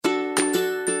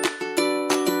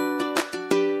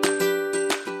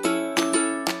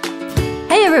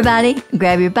everybody,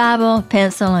 grab your Bible,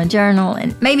 pencil, and journal,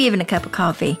 and maybe even a cup of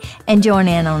coffee, and join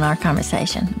in on our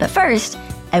conversation. But first,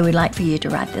 I would like for you to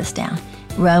write this down.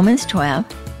 Romans 12,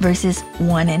 verses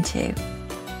 1 and 2.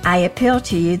 I appeal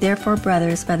to you, therefore,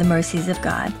 brothers, by the mercies of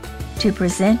God, to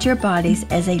present your bodies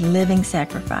as a living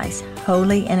sacrifice,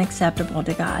 holy and acceptable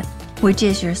to God, which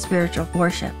is your spiritual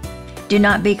worship. Do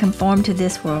not be conformed to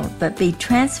this world, but be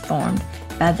transformed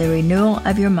by the renewal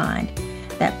of your mind,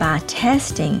 that by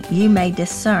testing you may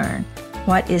discern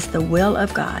what is the will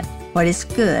of God, what is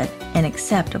good and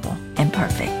acceptable and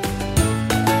perfect.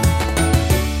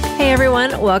 Hey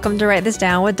everyone, welcome to Write This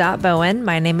Down with Dot Bowen.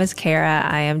 My name is Kara.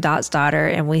 I am Dot's daughter,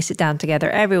 and we sit down together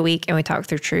every week and we talk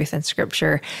through truth and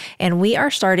scripture. And we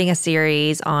are starting a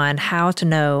series on how to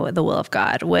know the will of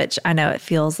God, which I know it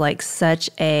feels like such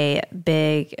a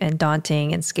big and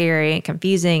daunting and scary and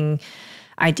confusing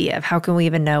idea of how can we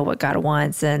even know what God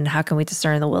wants and how can we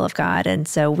discern the will of God. And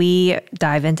so we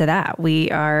dive into that.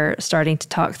 We are starting to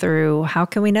talk through how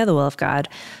can we know the will of God.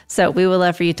 So we would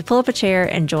love for you to pull up a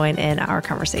chair and join in our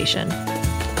conversation.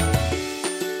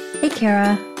 Hey,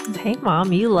 Kara. Hey,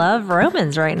 Mom, you love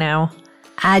Romans right now.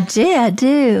 I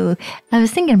do. I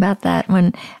was thinking about that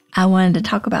when I wanted to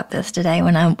talk about this today,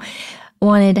 when I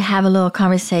wanted to have a little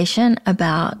conversation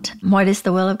about what is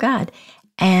the will of God.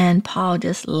 And Paul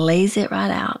just lays it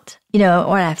right out. You know,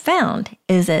 what I found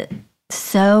is that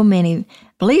so many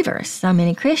believers, so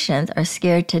many Christians are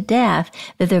scared to death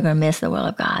that they're going to miss the will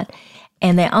of God.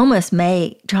 And they almost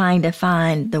make trying to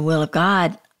find the will of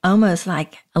God almost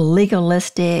like a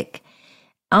legalistic,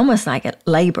 almost like a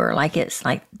labor, like it's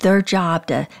like their job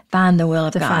to find the will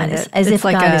of God. As if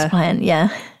like God is playing,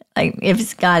 like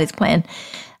if God is playing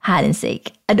hide and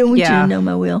seek. I don't want you to know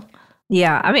my will.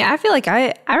 Yeah, I mean, I feel like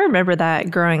I remember that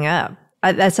growing up.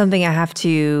 That's something I have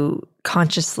to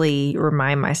consciously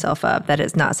remind myself of, that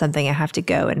it's not something I have to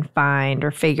go and find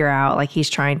or figure out, like he's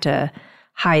trying to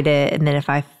hide it. And then if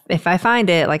I find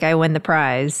it, like I win the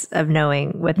prize of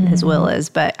knowing what his will is.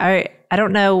 But I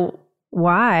don't know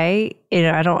why,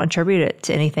 I don't attribute it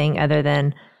to anything other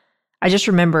than I just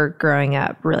remember growing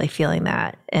up really feeling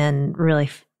that and really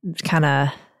kind of,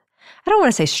 I don't want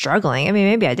to say struggling. I mean,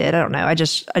 maybe I did. I don't know. I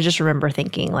just remember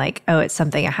thinking like, oh, it's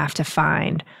something I have to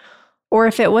find. Or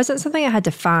if it wasn't something I had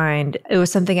to find, it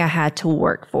was something I had to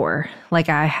work for. Like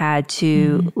I had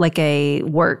to, like a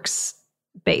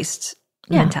works-based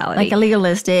mentality. Like a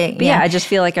legalistic. But I just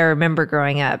feel like I remember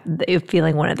growing up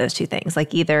feeling one of those two things.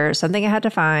 Like either something I had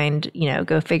to find,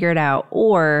 go figure it out.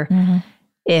 Or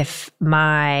if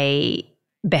my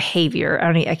behavior,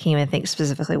 I can't even think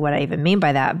specifically what I even mean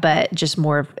by that, but just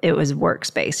more of it was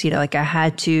workspace, like I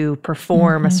had to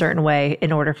perform a certain way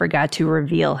in order for God to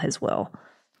reveal his will.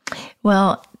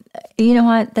 Well, you know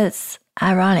what? That's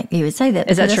ironic you would say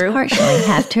that. Is that true? It's partially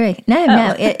half truth.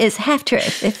 No, it's half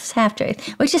truth. It's half truth,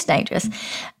 which is dangerous.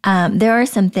 There are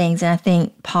some things, and I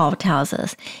think Paul tells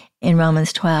us in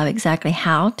Romans 12 exactly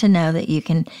how to know that you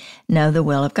can know the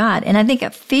will of God. And I think a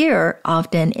fear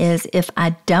often is if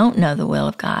I don't know the will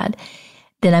of God,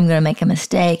 then I'm going to make a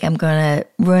mistake. I'm going to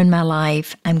ruin my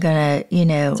life. I'm going to,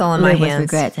 it's all in live my with hands.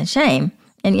 regrets and shame.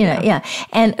 And,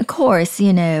 And of course,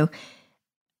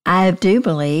 I do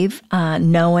believe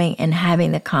knowing and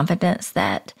having the confidence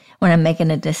that when I'm making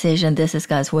a decision, this is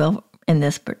God's will in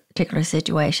this particular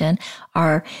situation,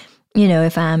 or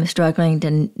if I'm struggling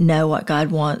to know what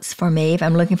God wants for me, if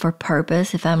I'm looking for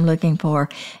purpose, if I'm looking for,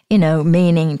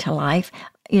 meaning to life,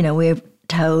 we're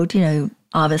told,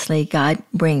 obviously God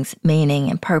brings meaning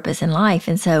and purpose in life.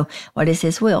 And so what is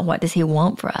his will? What does he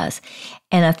want for us?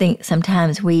 And I think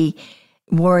sometimes we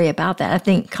worry about that. I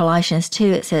think Colossians 2,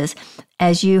 it says,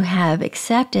 as you have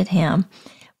accepted him,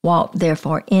 walk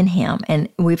therefore in him. And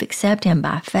we've accepted him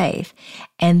by faith.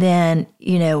 And then,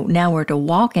 now we're to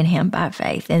walk in him by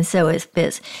faith. And so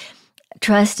it's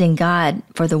trusting God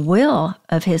for the will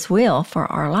of his will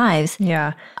for our lives.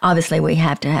 Yeah. Obviously, we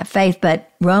have to have faith.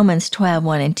 But Romans 12,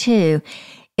 1 and 2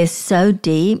 is so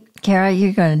deep. Kara,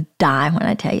 you're going to die when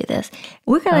I tell you this.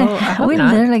 We're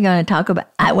literally going to talk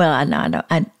about, I would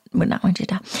not want you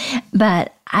to die.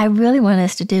 But I really want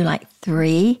us to do like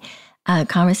 3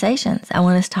 conversations. I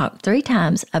want us to talk 3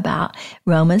 times about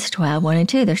Romans 12, 1 and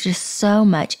 2. There's just so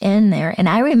much in there. And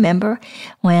I remember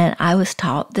when I was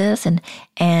taught this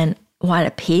and what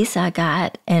a peace I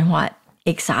got and what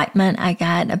excitement I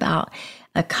got about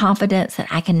a confidence that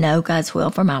I can know God's will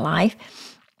for my life.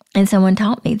 And someone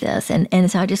taught me this.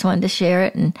 And so I just wanted to share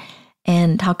it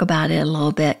and talk about it a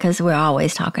little bit because we're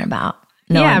always talking about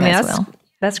knowing God's will.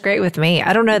 That's great with me.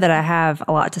 I don't know that I have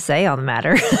a lot to say on the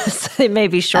matter. So it may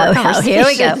be short conversations. Here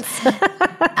we go.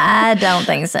 I don't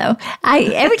think so.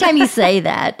 Every time you say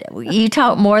that, you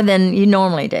talk more than you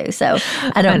normally do. So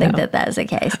I don't think that is the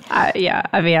case. Yeah.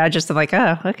 I mean, I just am like,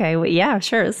 oh, okay. Well, yeah,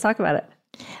 sure. Let's talk about it.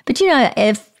 But,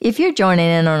 if you're joining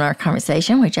in on our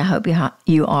conversation, which I hope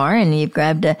you are, and you've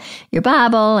grabbed your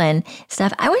Bible and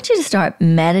stuff, I want you to start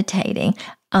meditating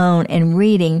on and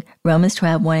reading Romans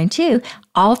 12, 1 and 2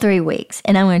 all 3 weeks.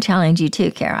 And I'm going to challenge you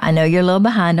too, Kara. I know you're a little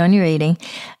behind on your reading,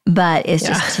 but it's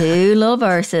just 2 little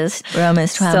verses,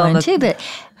 Romans 12, 1 and 2. But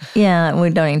yeah,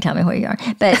 don't even tell me where you are.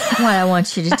 But what I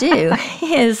want you to do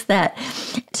is that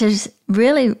to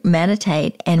really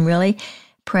meditate and really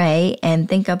pray and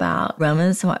think about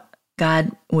Romans, what God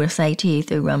will say to you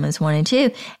through Romans 1 and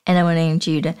 2. And I want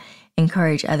you to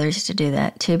encourage others to do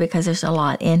that too, because there's a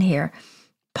lot in here.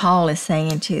 Paul is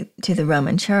saying to the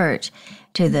Roman church,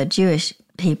 to the Jewish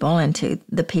people, and to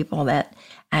the people that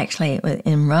actually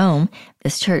in Rome,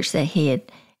 this church that he had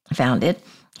founded,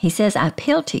 he says, I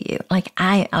appeal to you.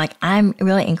 I'm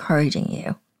really encouraging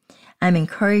you. I'm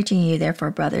encouraging you,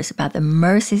 therefore, brothers, about the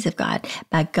mercies of God,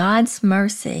 by God's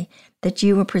mercy, that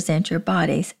you will present your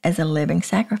bodies as a living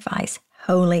sacrifice,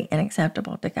 holy and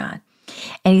acceptable to God.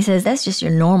 And he says that's just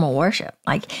your normal worship,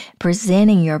 like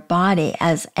presenting your body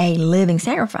as a living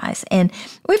sacrifice. And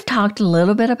we've talked a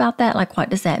little bit about that, like what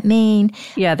does that mean?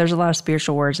 Yeah, there's a lot of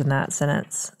spiritual words in that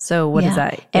sentence. So what does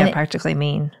that practically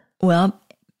mean? Well,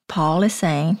 Paul is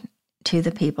saying to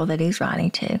the people that he's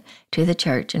writing to the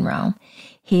church in Rome,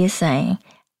 he is saying,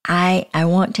 I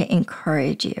want to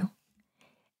encourage you.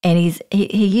 And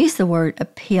he used the word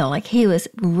appeal, like he was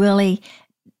really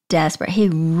desperate. He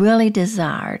really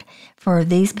desired for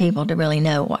these people to really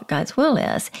know what God's will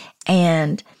is.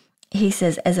 And he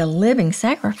says, as a living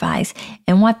sacrifice.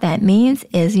 And what that means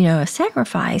is, a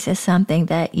sacrifice is something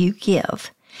that you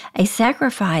give. A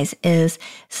sacrifice is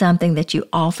something that you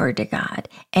offer to God.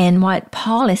 And what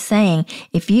Paul is saying,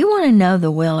 if you want to know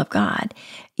the will of God,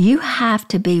 you have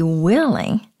to be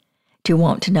willing to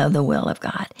want to know the will of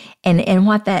God. And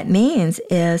what that means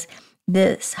is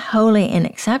this holy and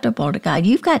acceptable to God.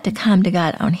 You've got to come to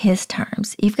God on his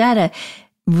terms. You've got to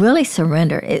really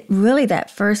surrender. That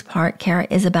first part, Kara,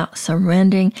 is about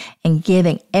surrendering and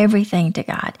giving everything to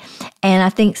God. And I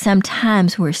think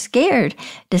sometimes we're scared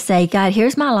to say, God,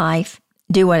 here's my life.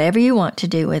 Do whatever you want to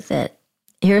do with it.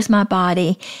 Here's my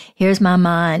body. Here's my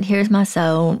mind. Here's my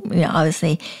soul.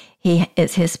 Obviously,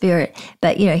 it's his spirit.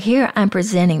 But, here I'm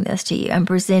presenting this to you. I'm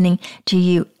presenting to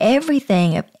you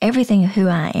everything of who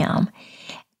I am.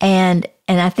 And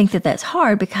I think that that's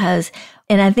hard because,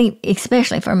 and I think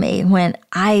especially for me, when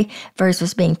I first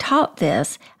was being taught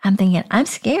this, I'm thinking, I'm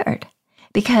scared.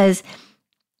 Because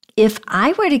if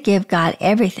I were to give God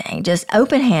everything, just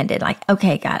open-handed, like,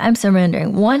 okay, God, I'm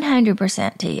surrendering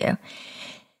 100% to you.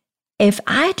 If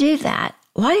I do that,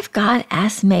 what if God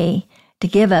asked me to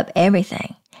give up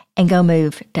everything and go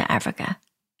move to Africa?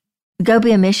 Go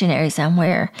be a missionary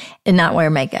somewhere and not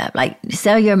wear makeup. Like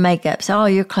sell your makeup, sell all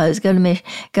your clothes, go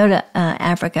to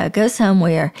Africa, go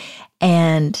somewhere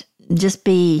and just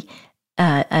be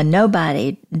a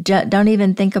nobody. Don't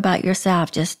even think about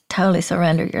yourself. Just totally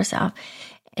surrender yourself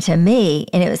to me.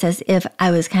 And it was as if I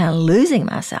was kind of losing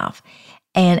myself.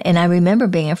 And I remember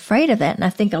being afraid of that. And I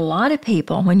think a lot of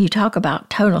people, when you talk about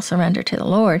total surrender to the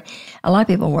Lord, a lot of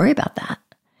people worry about that.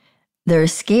 They're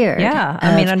scared. Yeah,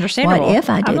 I mean, understandable. What if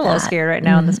I do that? I'm a little scared right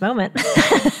now in this moment.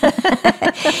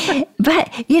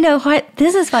 But you know what?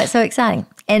 This is what's so exciting.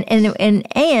 And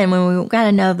when we've got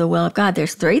to know the will of God,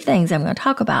 there's 3 things I'm going to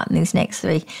talk about in these next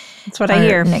 3. That's what I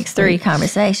hear. Next 3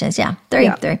 conversations. Yeah,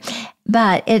 3.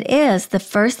 But it is the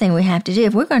first thing we have to do.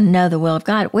 If we're going to know the will of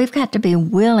God, we've got to be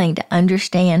willing to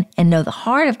understand and know the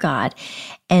heart of God.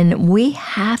 And we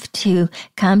have to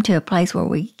come to a place where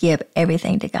we give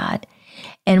everything to God.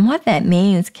 And what that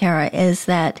means, Kara, is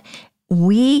that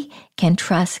we can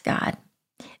trust God,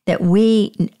 that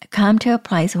we come to a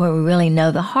place where we really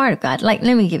know the heart of God. Like,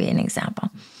 let me give you an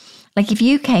example. Like if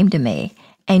you came to me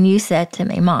and you said to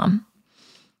me, Mom,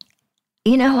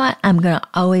 you know what? I'm going to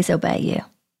always obey you.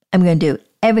 I'm going to do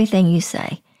everything you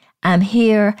say. I'm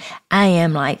here. I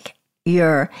am like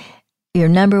your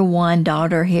number one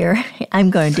daughter here. I'm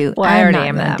going to do. Well, I already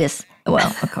am that.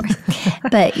 Well, of course.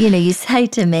 But, you say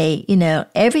to me,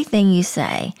 everything you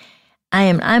say,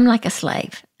 I'm like a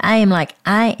slave. I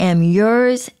am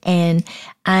yours and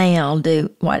I'll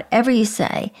do whatever you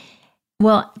say.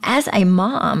 Well, as a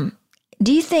mom,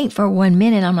 do you think for 1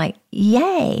 minute I'm like,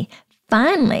 yay,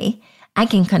 finally I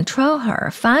can control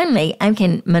her. Finally, I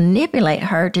can manipulate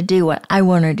her to do what I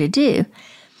want her to do.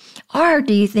 Or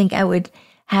do you think I would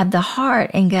have the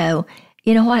heart and go,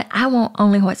 you know what? I want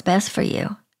only what's best for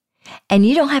you. And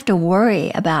you don't have to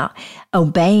worry about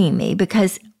obeying me,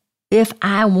 because if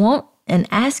I want and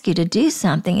ask you to do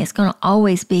something, it's going to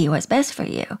always be what's best for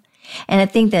you. And I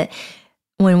think that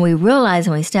when we realize,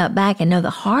 when we step back and know the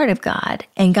heart of God,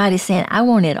 and God is saying, I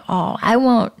want it all. I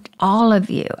want all of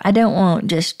you. I don't want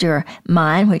just your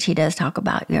mind, which he does talk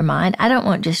about your mind. I don't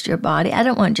want just your body. I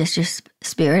don't want just your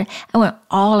spirit. I want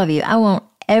all of you. I want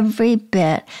every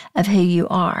bit of who you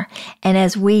are. And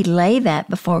as we lay that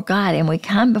before God and we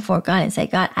come before God and say,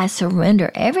 God, I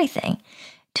surrender everything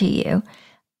to you,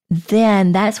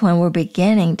 then that's when we're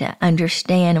beginning to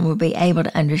understand, and we'll be able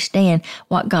to understand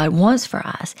what God wants for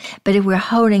us. But if we're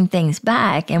holding things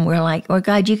back and we're like, well,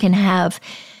 God, you can have,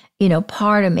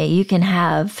 part of me. You can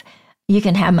have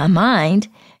my mind,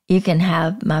 you can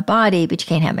have my body, but you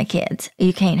can't have my kids.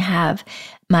 You can't have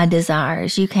my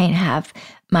desires. You can't have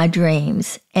my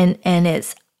dreams. And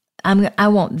I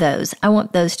want those. I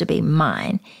want those to be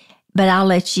mine. But I'll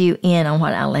let you in on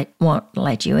what I want to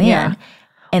let you in. Yeah.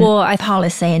 And Paul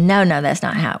is saying, no, that's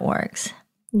not how it works.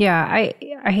 Yeah,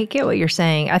 I get what you're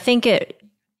saying. I think it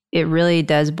really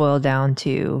does boil down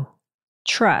to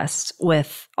trust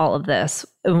with all of this,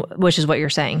 which is what you're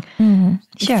saying. Mm-hmm.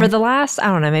 Sure. For the last, I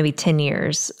don't know, maybe 10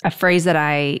 years, a phrase that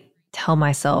I tell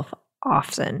myself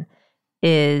often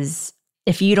is,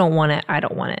 if you don't want it, I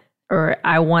don't want it, or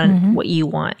I want what you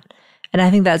want. And I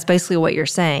think that's basically what you're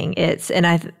saying.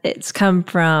 It's come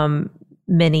from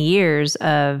many years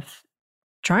of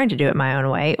trying to do it my own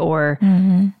way, or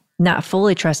not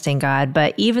fully trusting God.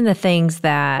 But even the things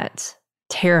that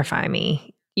terrify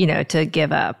me, to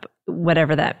give up,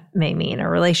 whatever that may mean, a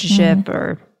relationship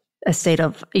or a state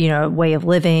of, way of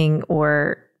living,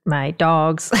 or my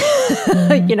dogs,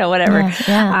 whatever.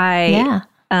 Yeah.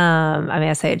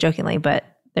 I say it jokingly, but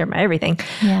they're my everything.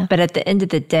 Yeah. But at the end of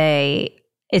the day,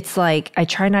 it's like, I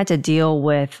try not to deal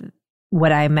with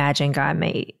what I imagine God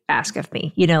may ask of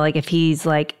me. Like if he's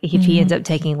like, if he ends up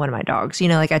taking one of my dogs,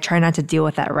 I try not to deal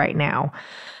with that right now.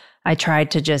 I try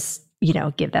to just,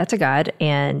 give that to God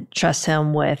and trust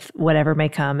him with whatever may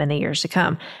come in the years to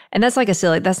come. And that's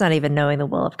that's not even knowing the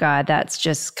will of God. That's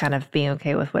just kind of being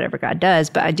okay with whatever God does.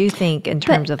 But I do think in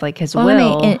terms of like his will.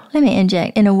 Let me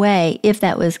inject. In a way, if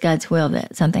that was God's will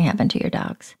that something happened to your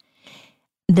dogs,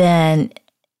 then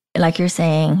like you're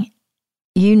saying,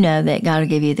 that God will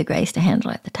give you the grace to handle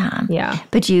it at the time. Yeah.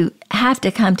 But you have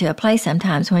to come to a place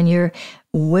sometimes when you're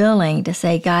willing to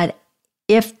say, God,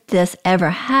 if this ever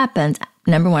happens,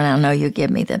 number one, I know you'll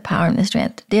give me the power and the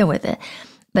strength to deal with it.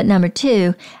 But number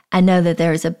two, I know that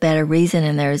there's a better reason,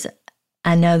 and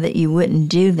I know that you wouldn't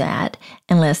do that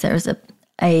unless there's a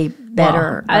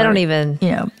better, I don't even,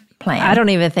 plan. I don't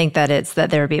even think that it's that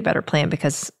there would be a better plan,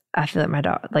 because I feel like my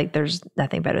dog, like there's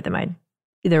nothing better than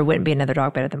there wouldn't be another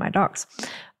dog better than my dogs.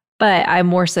 But I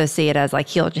more so see it as like,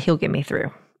 he'll get me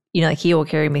through, like he will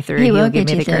carry me through. He'll give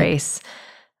me the grace.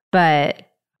 But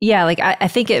yeah, like I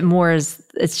think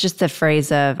it's just the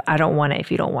phrase of, I don't want it if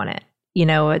you don't want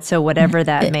it, so whatever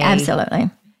that may.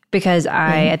 Absolutely. Because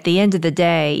at the end of the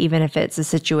day, even if it's a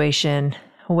situation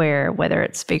whether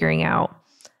it's figuring out,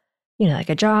 like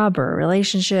a job or a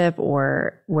relationship,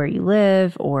 or where you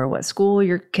live, or what school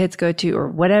your kids go to, or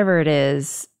whatever it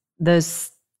is,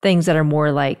 those things that are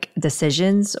more like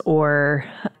decisions, or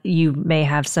you may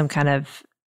have some kind of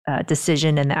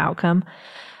decision in the outcome.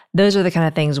 Those are the kind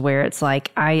of things where it's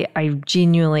like, I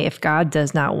genuinely, if God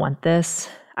does not want this,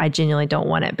 I genuinely don't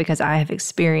want it, because I have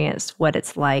experienced what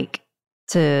it's like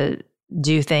to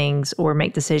do things or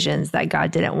make decisions that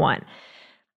God didn't want.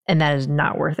 And that is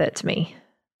not worth it to me.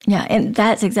 Yeah, and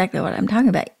that's exactly what I'm talking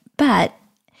about. But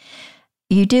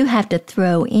you do have to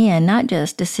throw in not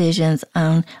just decisions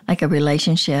on like a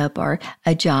relationship or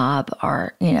a job,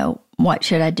 or, what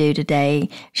should I do today?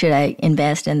 Should I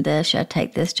invest in this? Should I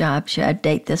take this job? Should I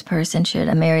date this person? Should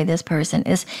I marry this person?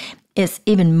 It's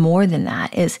even more than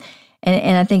that.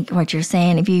 And I think what you're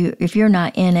saying, if you're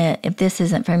not in it, if this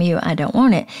isn't from you, I don't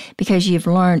want it, because you've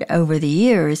learned over the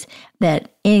years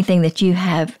that anything that you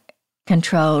have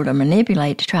controlled or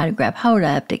manipulated to try to grab hold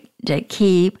of, to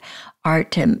keep, or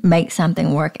to make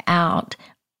something work out,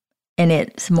 and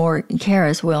it's more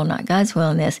Kara's will, not God's will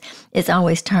in this, it's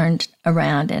always turned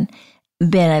around and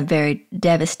been a very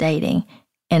devastating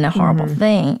and a horrible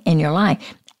thing in your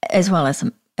life, as well as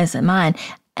in mine.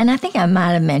 And I think I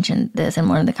might have mentioned this in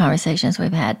one of the conversations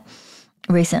we've had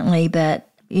recently, but,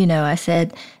 I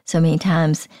said so many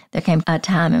times, there came a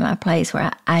time in my place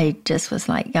where I just was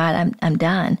like, God, I'm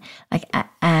done. Like,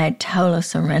 I totally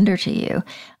surrender to you.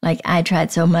 Like, I tried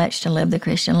so much to live the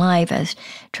Christian life. I was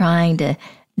trying to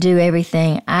do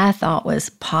everything I thought was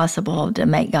possible to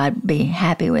make God be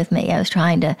happy with me. I was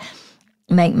trying to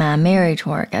make my marriage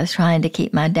work. I was trying to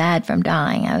keep my dad from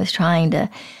dying. I was trying to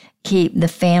keep the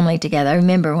family together. I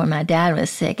remember when my dad was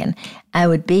sick and I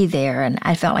would be there and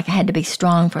I felt like I had to be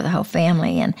strong for the whole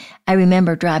family. And I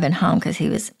remember driving home because he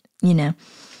was,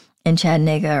 in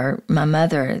Chattanooga, or my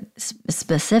mother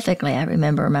specifically. I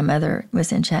remember my mother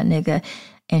was in Chattanooga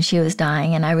and she was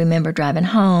dying. And I remember driving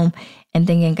home and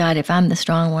thinking, God, if I'm the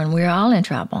strong one, we're all in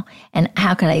trouble. And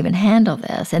how can I even handle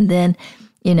this? And then,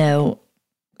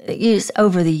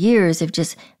 over the years of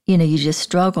just, you just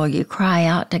struggle, you cry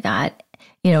out to God,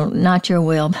 not your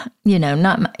will,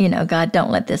 God,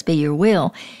 don't let this be your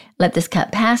will. Let this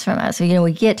cup pass from us. So,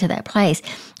 we get to that place.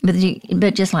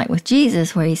 But just like with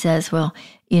Jesus, where he says, well,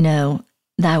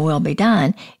 thy will be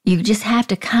done, you just have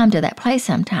to come to that place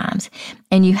sometimes.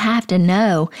 And you have to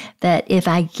know that if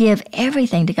I give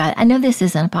everything to God, I know this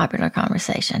isn't a popular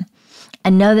conversation. I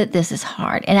know that this is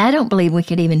hard. And I don't believe we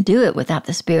could even do it without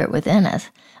the Spirit within us,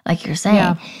 like you're saying.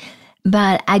 Yeah.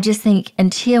 But I just think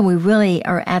until we really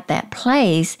are at that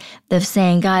place of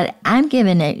saying, God, I'm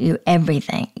giving you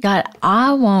everything. God,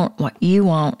 I want what you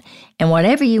want and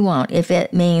whatever you want. If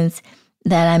it means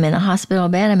that I'm in a hospital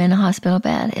bed, I'm in a hospital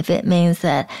bed. If it means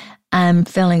that I'm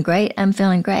feeling great, I'm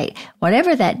feeling great.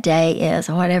 Whatever that day is,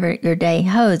 or whatever your day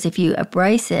holds, if you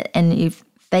embrace it and you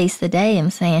face the day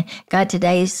and saying, God,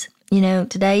 today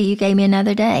you gave me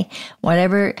another day.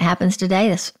 Whatever happens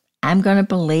today, I'm going to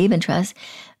believe and trust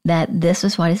that this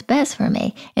is what is best for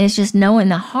me. And it's just knowing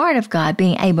the heart of God,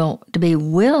 being able to be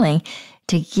willing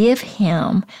to give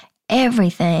him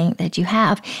everything that you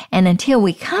have. And until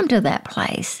we come to that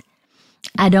place,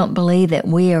 I don't believe that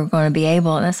we are going to be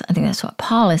able, and I think that's what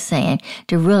Paul is saying,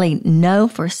 to really know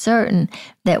for certain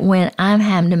that when I'm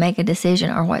having to make a decision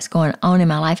or what's going on in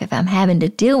my life, if I'm having to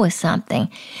deal with something,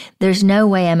 there's no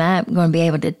way I'm going to be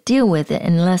able to deal with it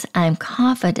unless I'm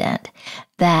confident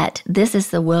that this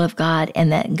is the will of God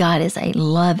and that God is a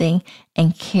loving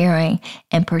and caring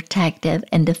and protective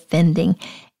and defending,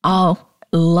 all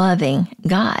loving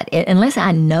God. Unless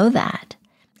I know that,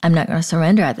 I'm not going to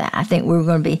surrender at that. I think we're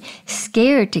going to be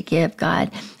scared to give God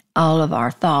all of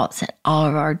our thoughts, and all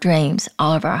of our dreams,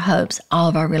 all of our hopes, all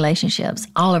of our relationships,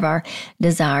 all of our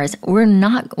desires. We're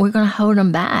going to hold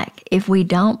them back if we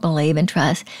don't believe and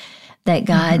trust that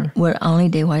God would only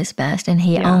do what is best, and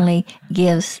he only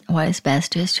gives what is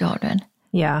best to his children.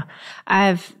 Yeah. I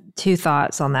have two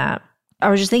thoughts on that. I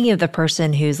was just thinking of the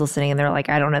person who's listening and they're like,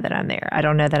 I don't know that I'm there. I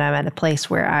don't know that I'm at the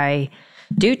place where I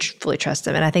do fully trust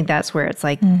him. And I think that's where it's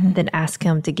like, then ask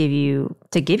him to give you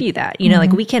that,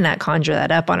 like we cannot conjure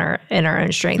that up in our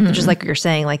own strength. Just like you're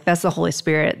saying, like that's the Holy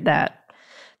Spirit, that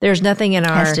there's nothing in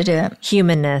our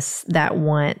humanness that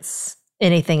wants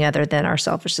anything other than our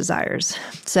selfish desires.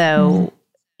 So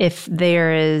if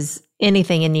there is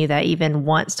anything in you that even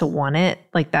wants to want it,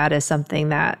 like that is something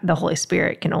that the Holy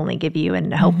Spirit can only give you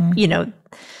and help,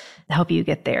 help you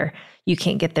get there. You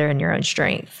can't get there in your own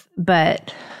strength.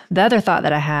 But the other thought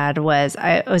that I had was,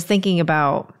 I was thinking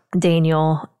about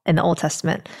Daniel in the Old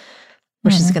Testament,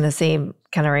 which is going to seem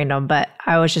kind of random, but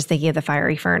I was just thinking of the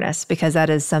fiery furnace, because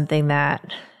that is something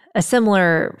that, a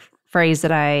similar phrase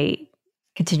that I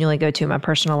continually go to in my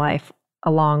personal life,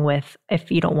 along with,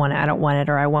 if you don't want it, I don't want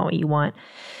it, or I want what you want,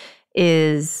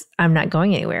 is I'm not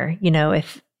going anywhere.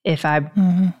 If I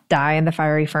die in the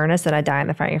fiery furnace, then I die in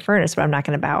the fiery furnace, but I'm not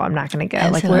going to bow. I'm not going to go.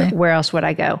 Absolutely. Like where else would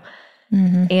I go?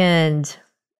 And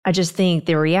I just think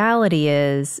the reality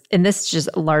is, and this is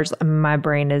just largely, my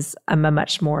brain is, I'm a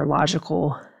much more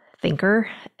logical thinker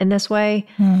in this way.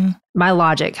 My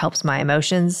logic helps my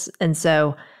emotions. And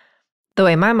so the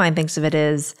way my mind thinks of it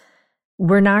is,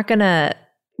 we're not going to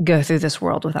go through this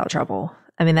world without trouble.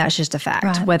 I mean, that's just a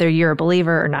fact, whether you're a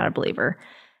believer or not a believer.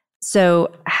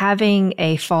 So having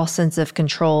a false sense of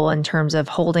control in terms of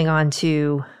holding on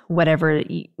to whatever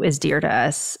is dear to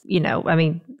us, I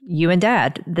mean, you and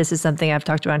Dad, this is something I've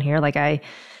talked about here. Like I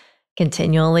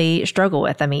continually struggle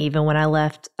with. I mean, even when I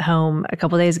left home a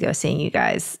couple of days ago, seeing you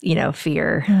guys,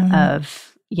 fear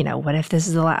of, what if this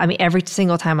is the last, I mean, every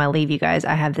single time I leave you guys,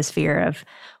 I have this fear of,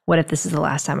 what if this is the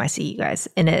last time I see you guys?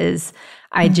 And it is,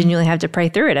 I genuinely have to pray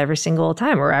through it every single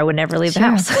time, or I would never leave the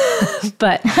house.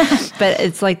 but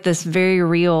it's like this very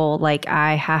real, like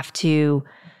I have to,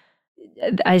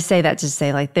 I say that to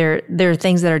say like there are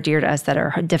things that are dear to us that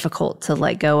are difficult to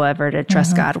let go of or to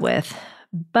trust God with.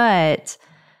 But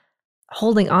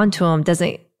holding on to them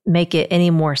doesn't make it any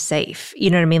more safe. You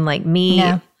know what I mean? Like me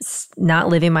not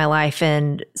living my life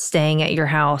and staying at your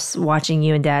house, watching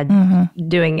you and Dad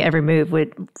doing every move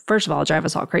would, first of all, drive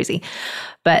us all crazy.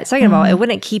 But second of all, it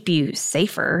wouldn't keep you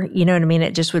safer. You know what I mean?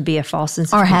 It just would be a false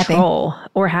sense of control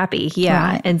or happy.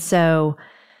 Yeah. Right. And so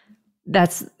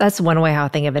That's one way how I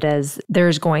think of it is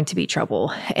there's going to be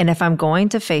trouble. And if I'm going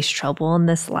to face trouble in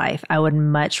this life, I would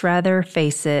much rather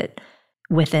face it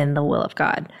within the will of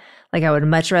God. Like I would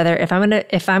much rather, if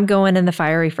I'm going in the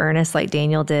fiery furnace like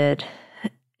Daniel did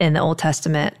in the Old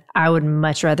Testament, I would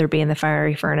much rather be in the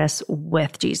fiery furnace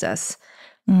with Jesus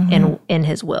in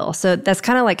his will. So that's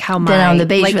kind of like how than on the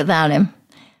beach without him.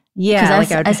 Yeah.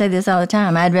 Because I say this all the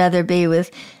time. I'd rather be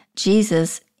with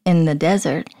Jesus in the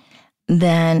desert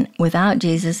than without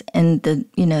Jesus in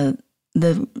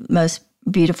the most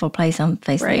beautiful place on the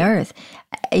face of the earth.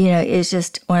 It's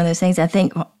just one of those things. I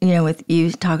think, with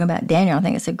you talking about Daniel, I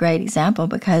think it's a great example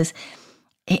because,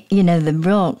 the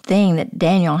real thing that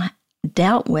Daniel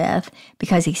dealt with,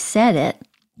 because he said,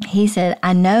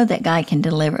 I know that God can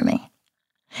deliver me.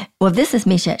 Well, this is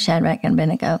Meshach, Shadrach, and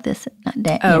Abednego. This is not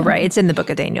Daniel. Right. It's in the book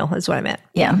of Daniel is what I meant.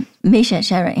 Yeah. Meshach,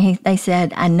 Shadrach, they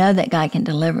said, I know that God can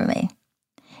deliver me.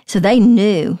 So they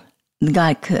knew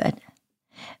God could.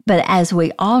 But as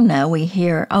we all know, we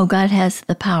hear, God has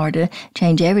the power to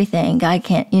change everything. God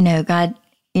can't, God,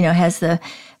 has the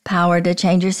power to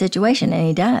change your situation, and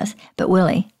he does. But will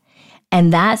he?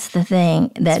 And that's the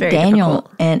thing that Daniel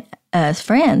difficult. And his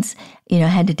friends,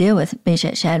 had to deal with.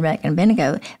 Meshach, Shadrach, and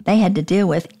Abednego, they had to deal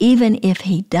with, even if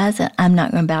he doesn't, I'm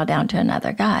not going to bow down to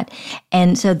another God.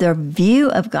 And so their view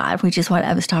of God, which is what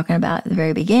I was talking about at the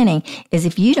very beginning, is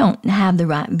if you don't have the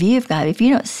right view of God, if you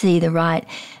don't see the right,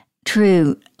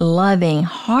 true, loving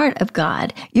heart of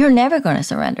God, you're never going to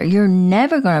surrender. You're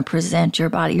never going to present your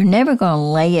body. You're never going to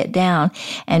lay it down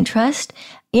and trust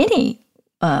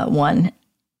anyone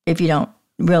if you don't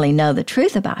really know the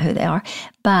truth about who they are.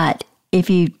 But if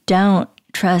you don't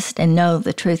trust and know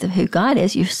the truth of who God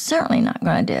is, you're certainly not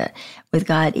going to do it with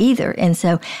God either. And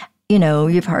so,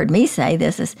 you've heard me say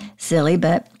this is silly,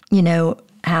 but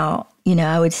how,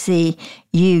 I would see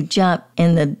you jump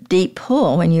in the deep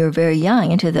pool when you were very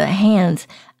young into the hands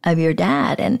of your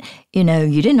dad. And, you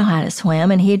didn't know how to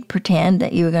swim, and he'd pretend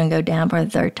that you were going to go down for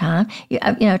the third time.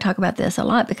 I talk about this a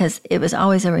lot because it was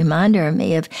always a reminder of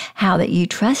me of how that you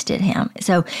trusted him.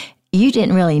 So you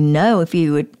didn't really know if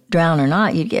you would drown or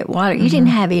not, you'd get water. You didn't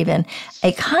have even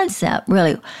a concept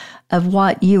really of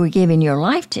what you were giving your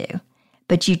life to,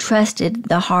 but you trusted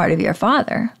the heart of your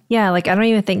father. Yeah, I don't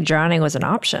even think drowning was an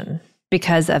option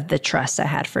because of the trust I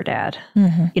had for Dad.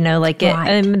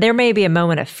 There may be a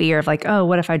moment of fear of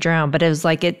what if I drown? But it was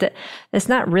it's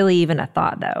not really even a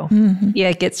thought though.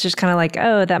 Yeah, it's just kind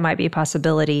of that might be a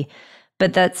possibility.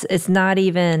 But it's not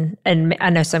even, and I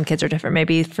know some kids are different.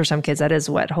 Maybe for some kids that is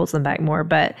what holds them back more.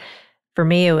 But for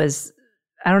me, it was,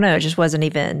 I don't know, it wasn't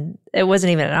even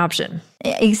an option.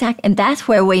 Exactly. And that's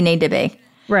where we need to be.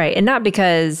 Right. And not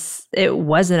because it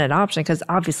wasn't an option, because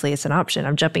obviously it's an option.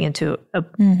 I'm jumping into a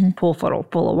pool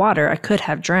full of water. I could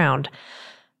have drowned.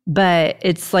 But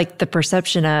it's the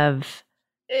perception of,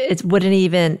 it wouldn't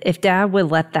even, if Dad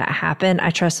would let that happen, I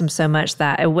trust him so much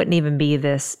that it wouldn't even be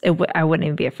this, I wouldn't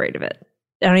even be afraid of it.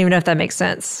 I don't even know if that makes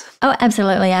sense. Oh,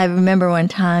 absolutely. I remember one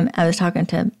time I was talking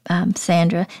to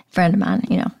Sandra, a friend of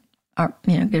mine, our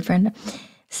good friend,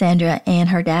 Sandra, and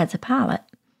her dad's a pilot.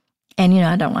 And,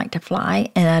 I don't like to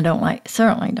fly, and I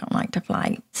certainly don't like to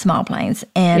fly small planes.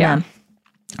 And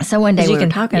so one day we were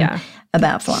talking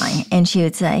about flying, and she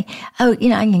would say, I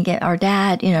can get our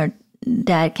dad,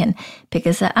 Dad can pick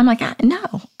us up. I'm like,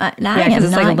 no, I am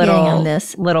not getting on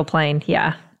this little plane.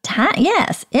 Yeah.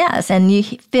 Yes. And you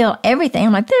feel everything.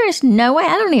 I'm like, there's no way.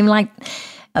 I don't even like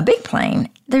a big plane.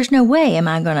 There's no way am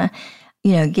I going to,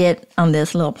 get on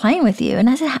this little plane with you. And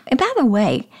I said, by the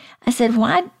way,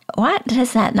 why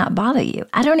does that not bother you?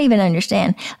 I don't even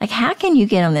understand. How can you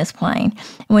get on this plane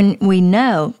when we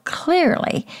know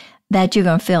clearly that you're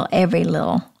going to feel every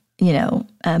little,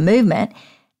 movement?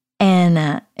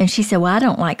 And she said, well, I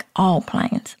don't like all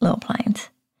planes, little planes.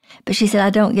 But she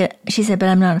said, but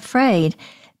I'm not afraid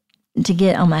to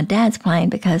get on my dad's plane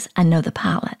because I know the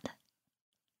pilot.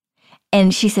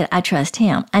 And she said, I trust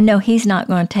him. I know he's not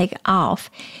going to take off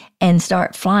and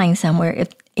start flying somewhere. If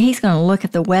he's going to look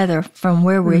at the weather from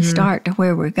where we start to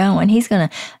where we're going, he's going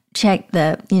to check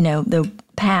the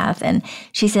path. And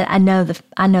she said, I know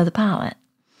the pilot.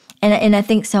 And I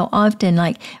think so often,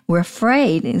 we're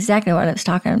afraid, exactly what I was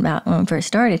talking about when we first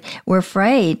started, we're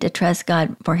afraid to trust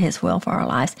God for his will for our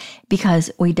lives because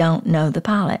we don't know the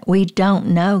pilot. We don't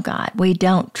know God. We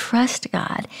don't trust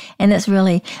God. And that's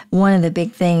really one of the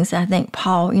big things. I think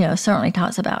Paul, certainly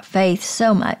talks about faith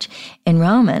so much in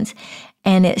Romans.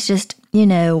 And it's just,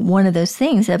 one of those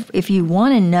things of if you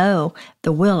want to know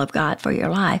the will of God for your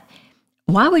life,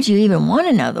 why would you even want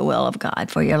to know the will of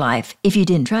God for your life if you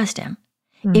didn't trust him?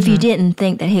 If you didn't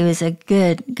think that he was a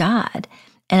good God.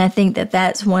 And I think that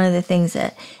that's one of the things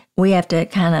that we have to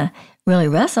kind of really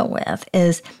wrestle with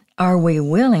is, are we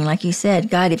willing? Like you said,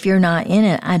 God, if you're not in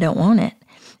it, I don't want it.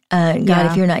 God,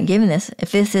 if you're not giving this,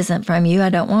 if this isn't from you, I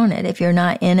don't want it. If you're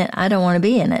not in it, I don't want to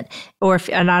be in it. Or if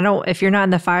you're not in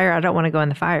the fire, I don't want to go in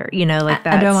the fire. Like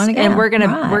that. I don't want to go. And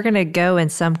we're gonna go in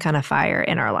some kind of fire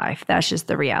in our life. That's just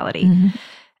the reality. Mm-hmm.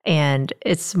 And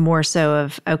it's more so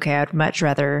of, okay, I'd much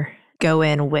rather go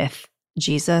in with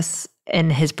Jesus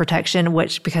and his protection,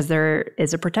 because there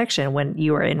is a protection when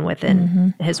you are in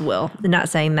within his will. I'm not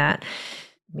saying that.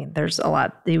 I mean, there's a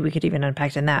lot we could even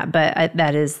unpack in that, but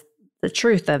that is the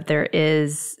truth of there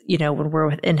is, when we're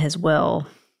within his will,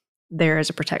 there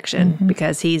is a protection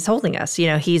because he's holding us.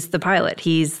 He's the pilot.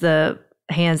 He's the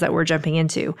hands that we're jumping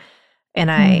into.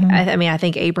 And I mean, I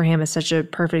think Abraham is such a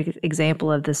perfect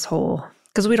example of this whole,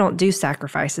 because we don't do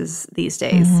sacrifices these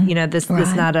days. This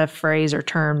is not a phrase or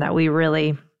term that we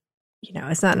really,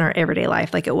 it's not in our everyday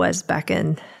life like it was back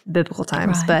in biblical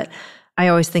times. Right. But I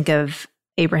always think of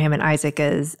Abraham and Isaac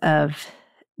as of,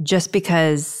 just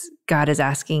because God is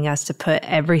asking us to put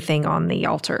everything on the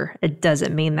altar, it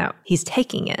doesn't mean that he's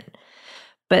taking it.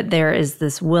 But there is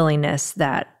this willingness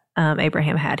that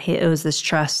Abraham had. It was this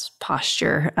trust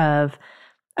posture of,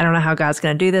 I don't know how God's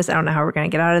going to do this. I don't know how we're going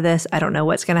to get out of this. I don't know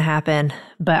what's going to happen.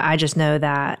 But I just know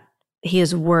that he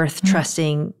is worth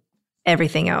trusting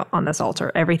everything out on this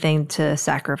altar, everything to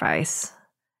sacrifice.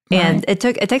 Right. And it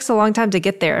takes a long time to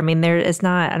get there. I mean,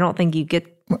 I don't think you get...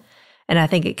 And I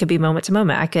think it could be moment to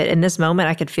moment. In this moment,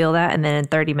 I could feel that. And then in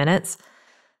 30 minutes,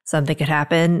 something could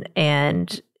happen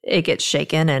and it gets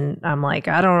shaken. And I'm like,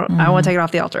 I want to take it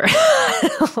off the altar.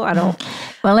 I don't.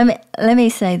 Well, let me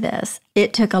say this.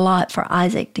 It took a lot for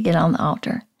Isaac to get on the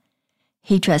altar.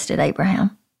 He trusted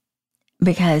Abraham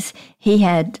because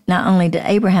not only did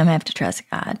Abraham have to trust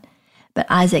God, but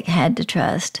Isaac had to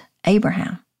trust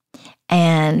Abraham.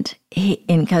 And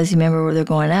because remember where they're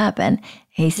going up and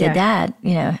he said, Dad,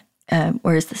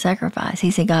 where's the sacrifice?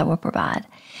 He said, God will provide.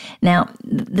 Now,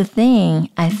 the thing,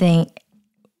 I think,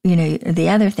 the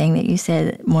other thing that you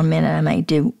said, 1 minute I may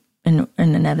do, in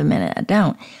another minute I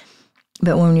don't.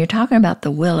 But when you're talking about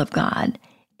the will of God,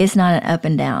 it's not an up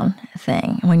and down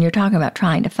thing. When you're talking about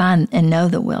trying to find and know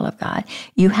the will of God,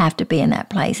 you have to be in that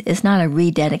place. It's not a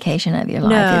rededication of your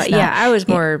life. I was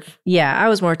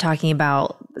more talking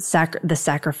about the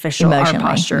sacrificial, our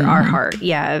posture, our heart.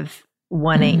 Yeah, of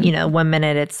wanting, 1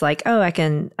 minute it's like, oh,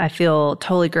 I feel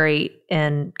totally great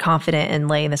and confident in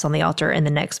laying this on the altar. And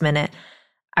the next minute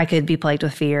I could be plagued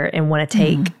with fear and want to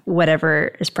take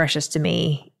whatever is precious to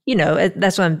me.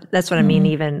 That's what I mean,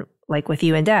 even like with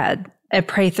you and Dad. I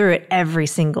pray through it every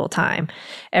single time.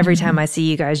 Every time I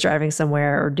see you guys driving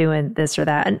somewhere or doing this or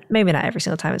that, and maybe not every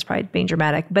single time, it's probably being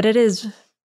dramatic, but it is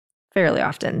fairly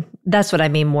often. That's what I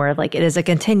mean more of like, it is a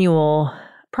continual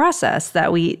process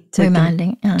that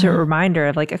to reminder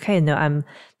of like, okay, no,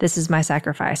 this is my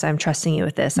sacrifice. I'm trusting you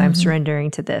with this. I'm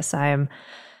surrendering to this. I'm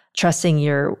trusting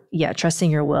your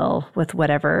will with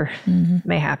whatever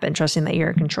may happen, trusting that you're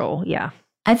in control. Yeah.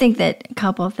 I think that a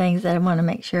couple of things that I want to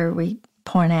make sure we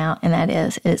point out, and that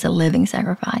is, it's a living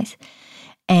sacrifice.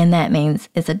 And that means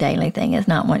it's a daily thing. It's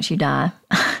not once you die.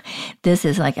 This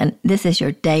is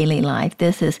your daily life.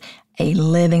 This is a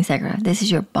living sacrifice. This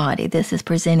is your body. This is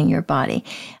presenting your body.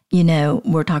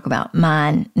 We'll talk about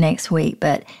mind next week,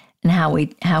 and how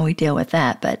we deal with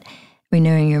that, but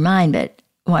renewing your mind. But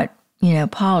what,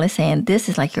 Paul is saying, this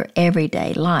is like your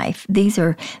everyday life. These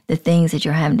are the things that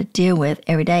you're having to deal with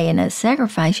every day. And a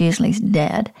sacrifice usually is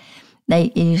dead.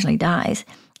 It usually dies.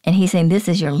 And he's saying this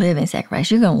is your living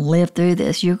sacrifice. You're going to live through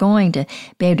this. You're going to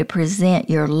be able to present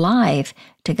your life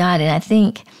to God. And I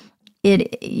think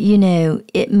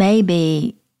it may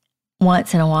be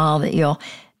once in a while that you'll,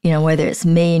 whether it's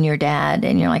me and your dad,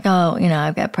 and you're like, oh,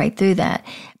 I've got to pray through that.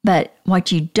 But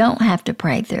what you don't have to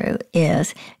pray through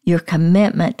is your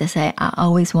commitment to say, I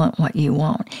always want what you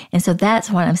want. And so that's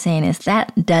what I'm saying is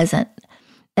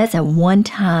that's a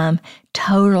one-time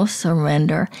total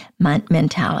surrender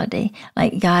mentality.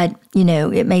 Like God,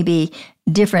 it may be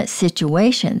different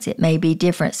situations. It may be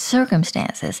different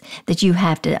circumstances that you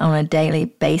have to, on a daily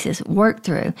basis, work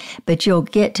through. But you'll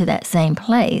get to that same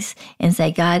place and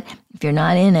say, God, if you're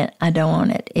not in it, I don't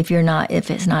want it. If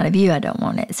it's not of you, I don't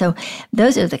want it. So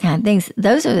those are the kind of things,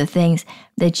 those are the things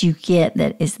that you get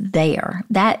that is there.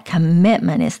 That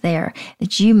commitment is there,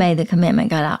 that you made the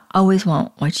commitment, God, I always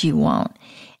want what you want.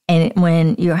 And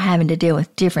when you're having to deal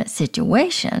with different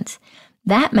situations,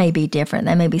 that may be different.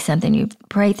 That may be something you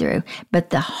pray through.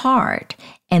 But the heart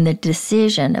and the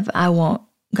decision of, I want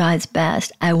God's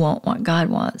best, I want what God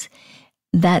wants,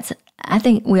 I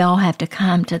think we all have to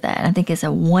come to that. I think it's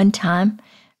a one-time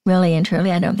Really and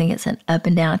truly, I don't think it's an up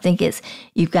and down. I think it's,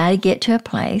 you've got to get to a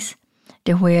place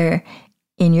to where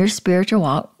in your spiritual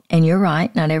walk, and you're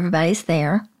right, not everybody's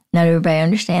there. Not everybody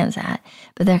understands that.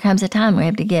 But there comes a time we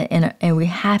have to get in, and we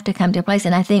have to come to a place.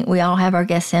 And I think we all have our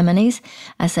Gethsemanes.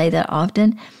 I say that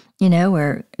often,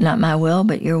 where not my will,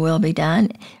 but your will be done.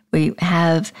 We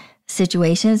have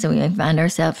situations and we find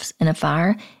ourselves in a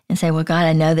fire and say, well, God,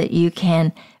 I know that you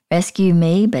can rescue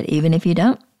me, but even if you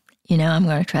don't, I'm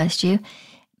going to trust you.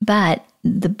 But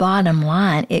the bottom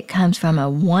line, it comes from a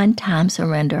one-time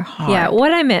surrender heart. Yeah,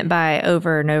 what I meant by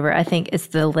over and over, I think it's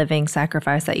the living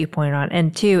sacrifice that you pointed on.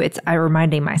 And two, it's I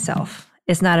reminding myself.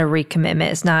 It's not a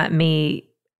recommitment. It's not me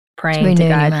praying to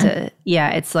God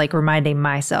it's like reminding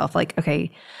myself, like,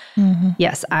 okay,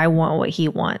 yes, I want what he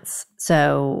wants.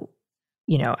 So,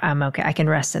 I'm okay. I can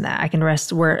rest in that. I can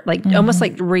rest where, like, almost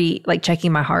like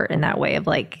checking my heart in that way of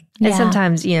like, and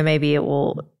sometimes, maybe it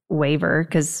will waver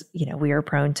because, we are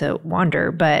prone to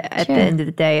wander. But at the end of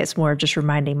the day, it's more of just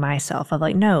reminding myself of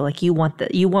like, no, like you want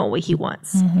what he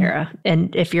wants, Hera.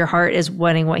 And if your heart is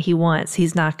wanting what he wants,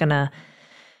 he's not gonna,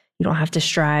 you don't have to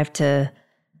strive to,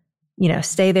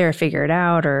 stay there, figure it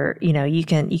out, or, you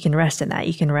can rest in that.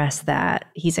 You can rest that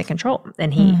he's in control.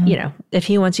 And he, if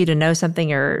he wants you to know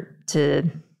something or to,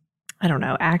 I don't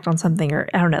know, act on something, or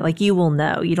I don't know, like you will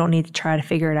know. You don't need to try to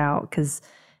figure it out, because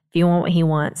if you want what he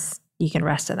wants, you can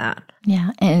rest in that.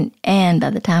 Yeah. And by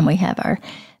the time we have our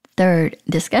third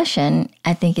discussion,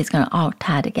 I think it's going to all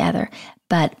tie together.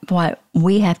 But what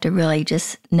we have to really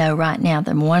just know right now,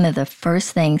 that one of the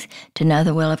first things to know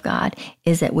the will of God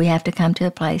is that we have to come to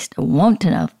a place to want to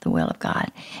know the will of God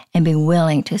and be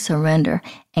willing to surrender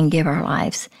and give our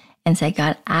lives and say,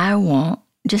 God, I want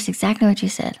just exactly what you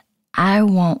said. I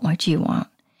want what you want.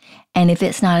 And if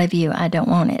it's not of you, I don't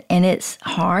want it. And it's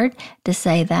hard to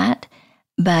say that,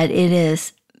 but it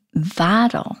is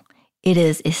vital. It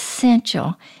is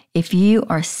essential. If you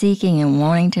are seeking and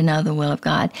wanting to know the will of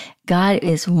God, God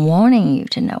is wanting you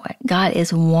to know it. God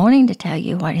is wanting to tell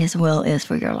you what his will is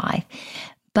for your life.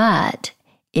 But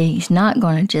he's not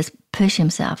going to just push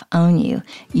himself on you.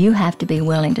 You have to be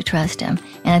willing to trust him.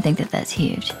 And I think that that's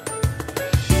huge.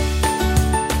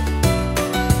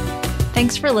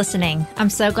 Thanks for listening. I'm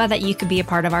so glad that you could be a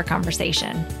part of our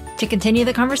conversation. To continue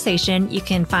the conversation, you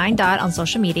can find Dot on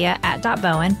social media at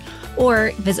 .bowen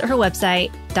or visit her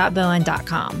website,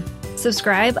 .bowen.com.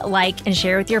 Subscribe, like, and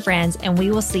share with your friends, and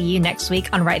we will see you next week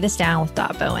on Write This Down with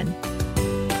Dot Bowen.